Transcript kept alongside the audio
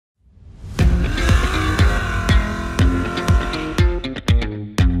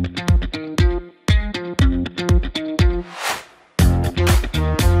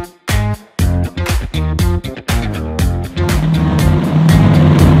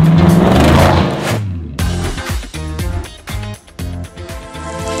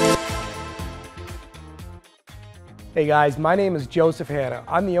Hey guys, my name is Joseph Hanna.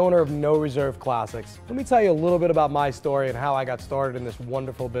 I'm the owner of No Reserve Classics. Let me tell you a little bit about my story and how I got started in this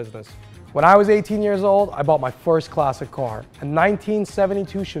wonderful business. When I was 18 years old, I bought my first classic car, a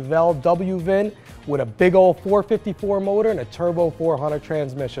 1972 Chevelle W-VIN with a big old 454 motor and a turbo 400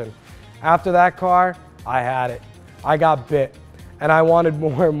 transmission. After that car, I had it. I got bit, and I wanted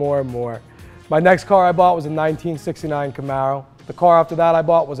more and more and more. My next car I bought was a 1969 Camaro. The car after that I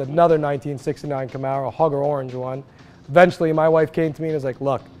bought was another 1969 Camaro, a Hugger orange one. Eventually, my wife came to me and was like,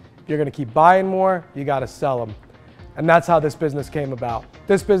 look, if you're gonna keep buying more, you gotta sell them. And that's how this business came about.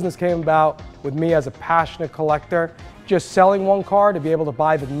 This business came about with me as a passionate collector, just selling one car to be able to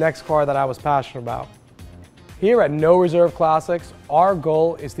buy the next car that I was passionate about. Here at No Reserve Classics, our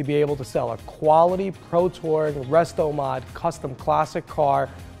goal is to be able to sell a quality Pro Touring Resto Mod custom classic car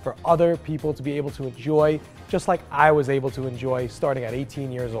for other people to be able to enjoy, just like I was able to enjoy starting at 18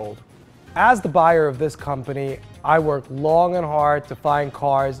 years old. As the buyer of this company, I work long and hard to find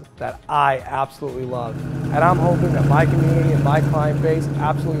cars that I absolutely love. And I'm hoping that my community and my client base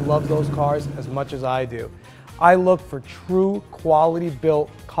absolutely loves those cars as much as I do. I look for true quality built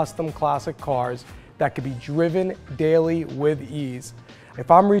custom classic cars that could be driven daily with ease. If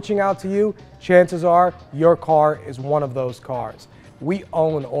I'm reaching out to you, chances are your car is one of those cars. We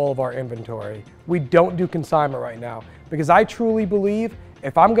own all of our inventory. We don't do consignment right now because I truly believe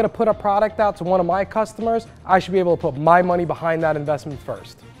if I'm gonna put a product out to one of my customers, I should be able to put my money behind that investment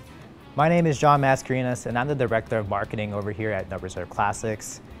first. My name is John Mascarinas, and I'm the Director of Marketing over here at No Reserve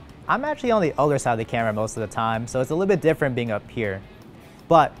Classics. I'm actually on the other side of the camera most of the time, so it's a little bit different being up here.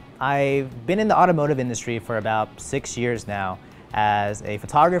 But I've been in the automotive industry for about 6 years now as a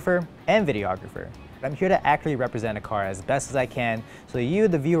photographer and videographer. I'm here to accurately represent a car as best as I can so you,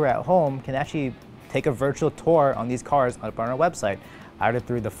 the viewer at home, can actually take a virtual tour on these cars up on our website. Either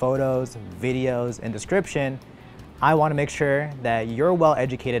through the photos, videos, and description. I want to make sure that you're well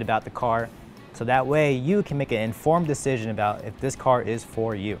educated about the car so that way you can make an informed decision about if this car is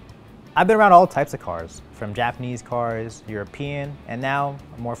for you. I've been around all types of cars, from Japanese cars, European, and now,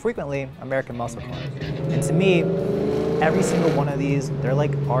 more frequently, American muscle cars. And to me, every single one of these, they're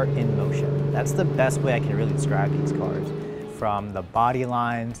like art in motion. That's the best way I can really describe these cars. From the body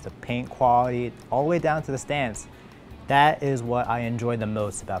lines, the paint quality, all the way down to the stance. That is what I enjoy the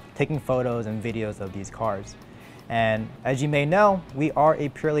most about taking photos and videos of these cars. And as you may know, we are a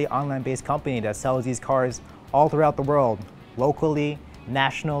purely online-based company that sells these cars all throughout the world, locally,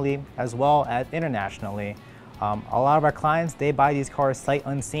 nationally, as well as internationally. A lot of our clients, they buy these cars sight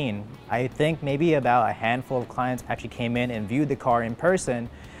unseen. I think maybe about a handful of clients actually came in and viewed the car in person,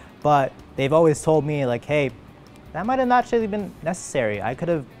 but they've always told me like, hey, that might have not actually been necessary. I could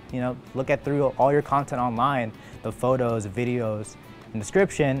have, look at through all your content online, the photos, videos, and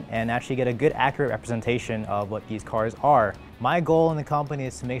description, and actually get a good, accurate representation of what these cars are. My goal in the company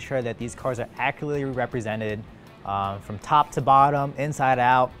is to make sure that these cars are accurately represented from top to bottom, inside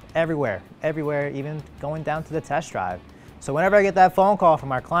out, everywhere, even going down to the test drive. So whenever I get that phone call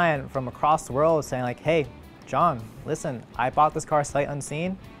from our client from across the world saying like, hey, John, listen, I bought this car sight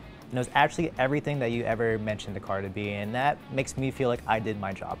unseen, and it was actually everything that you ever mentioned the car to be, and that makes me feel like I did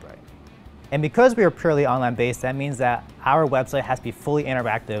my job right. And because we are purely online based, that means that our website has to be fully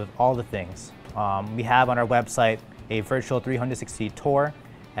interactive, all the things. We have on our website a virtual 360 tour.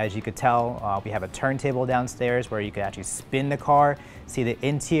 As you could tell, we have a turntable downstairs where you could actually spin the car, see the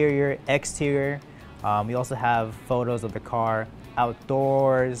interior, exterior. We also have photos of the car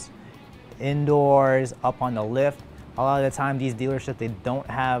outdoors, indoors, up on the lift. A lot of the time these dealerships, they don't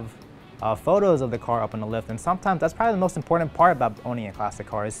have photos of the car up on the lift, and sometimes that's probably the most important part about owning a classic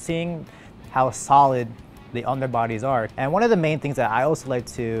car is seeing how solid the underbodies are. And one of the main things that I also like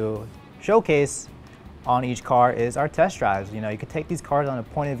to showcase on each car is our test drives. You could take these cars on a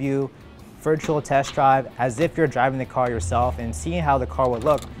point of view, virtual test drive, as if you're driving the car yourself and seeing how the car would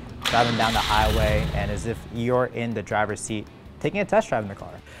look driving down the highway and as if you're in the driver's seat taking a test drive in the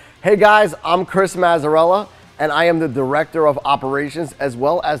car. Hey guys, I'm Chris Mazzarella, and I am the Director of Operations as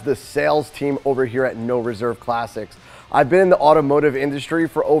well as the sales team over here at No Reserve Classics. I've been in the automotive industry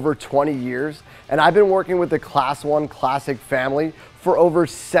for over 20 years, and I've been working with the Class 1 Classic family for over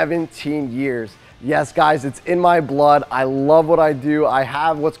 17 years. Yes, guys, it's in my blood. I love what I do. I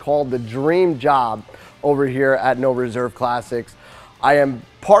have what's called the dream job over here at No Reserve Classics. I am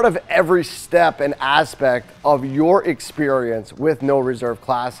part of every step and aspect of your experience with No Reserve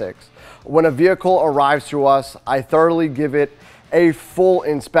Classics. When a vehicle arrives to us, I thoroughly give it a full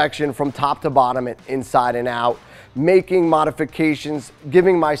inspection from top to bottom and inside and out, making modifications,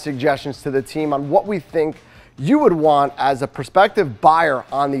 giving my suggestions to the team on what we think you would want as a prospective buyer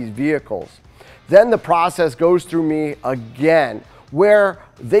on these vehicles. Then the process goes through me again, where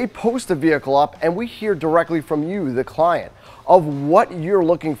they post the vehicle up and we hear directly from you, the client, of what you're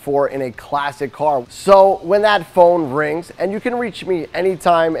looking for in a classic car. So when that phone rings, and you can reach me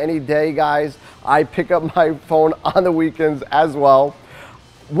anytime, any day, guys. I pick up my phone on the weekends as well.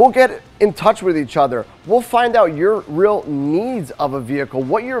 We'll get in touch with each other. We'll find out your real needs of a vehicle,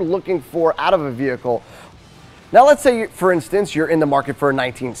 what you're looking for out of a vehicle. Now let's say, for instance, you're in the market for a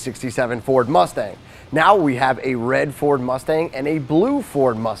 1967 Ford Mustang. Now we have a red Ford Mustang and a blue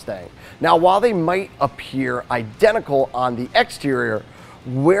Ford Mustang. Now, while they might appear identical on the exterior,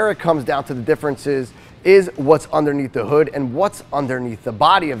 where it comes down to the differences is what's underneath the hood and what's underneath the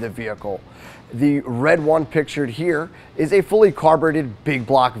body of the vehicle. The red one pictured here is a fully carbureted big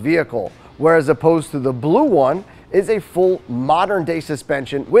block vehicle, whereas opposed to the blue one is a full modern day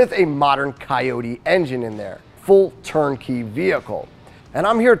suspension with a modern Coyote engine in there. Full turnkey vehicle. And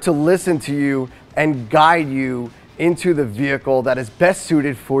I'm here to listen to you and guide you into the vehicle that is best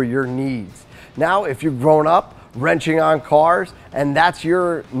suited for your needs. Now, if you've grown up wrenching on cars and that's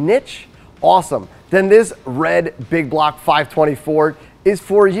your niche, awesome. Then this red big block 520 Ford is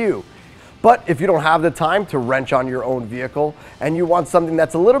for you. But if you don't have the time to wrench on your own vehicle and you want something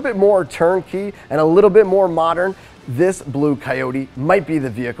that's a little bit more turnkey and a little bit more modern, this blue Coyote might be the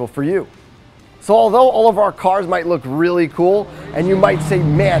vehicle for you. So although all of our cars might look really cool and you might say,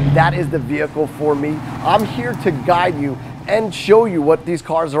 man, that is the vehicle for me, I'm here to guide you and show you what these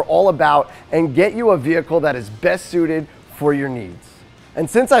cars are all about and get you a vehicle that is best suited for your needs. And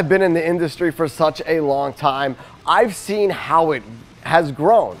since I've been in the industry for such a long time, I've seen how it has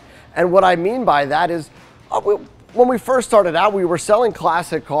grown. And what I mean by that is, when we first started out, we were selling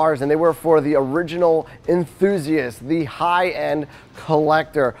classic cars and they were for the original enthusiast, the high-end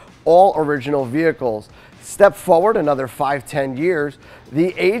collector, all original vehicles. Step forward another 5-10 years,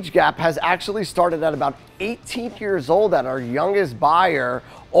 the age gap has actually started at about 18 years old at our youngest buyer,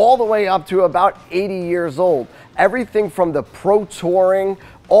 all the way up to about 80 years old. Everything from the pro touring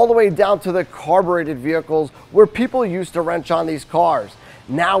all the way down to the carbureted vehicles where people used to wrench on these cars.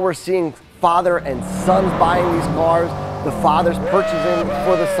 Now we're seeing father and sons buying these cars, the fathers purchasing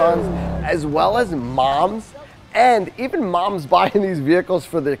for the sons, as well as moms, and even moms buying these vehicles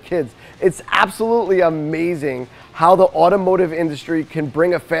for their kids. It's absolutely amazing how the automotive industry can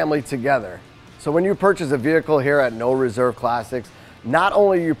bring a family together. So when you purchase a vehicle here at No Reserve Classics, not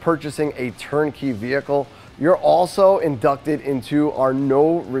only are you purchasing a turnkey vehicle, you're also inducted into our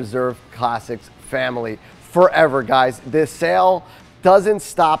No Reserve Classics family forever, guys. This sale doesn't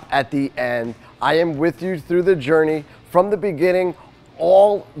stop at the end. I am with you through the journey from the beginning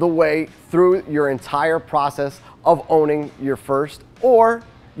all the way through your entire process of owning your first or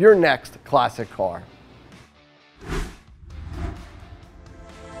your next classic car.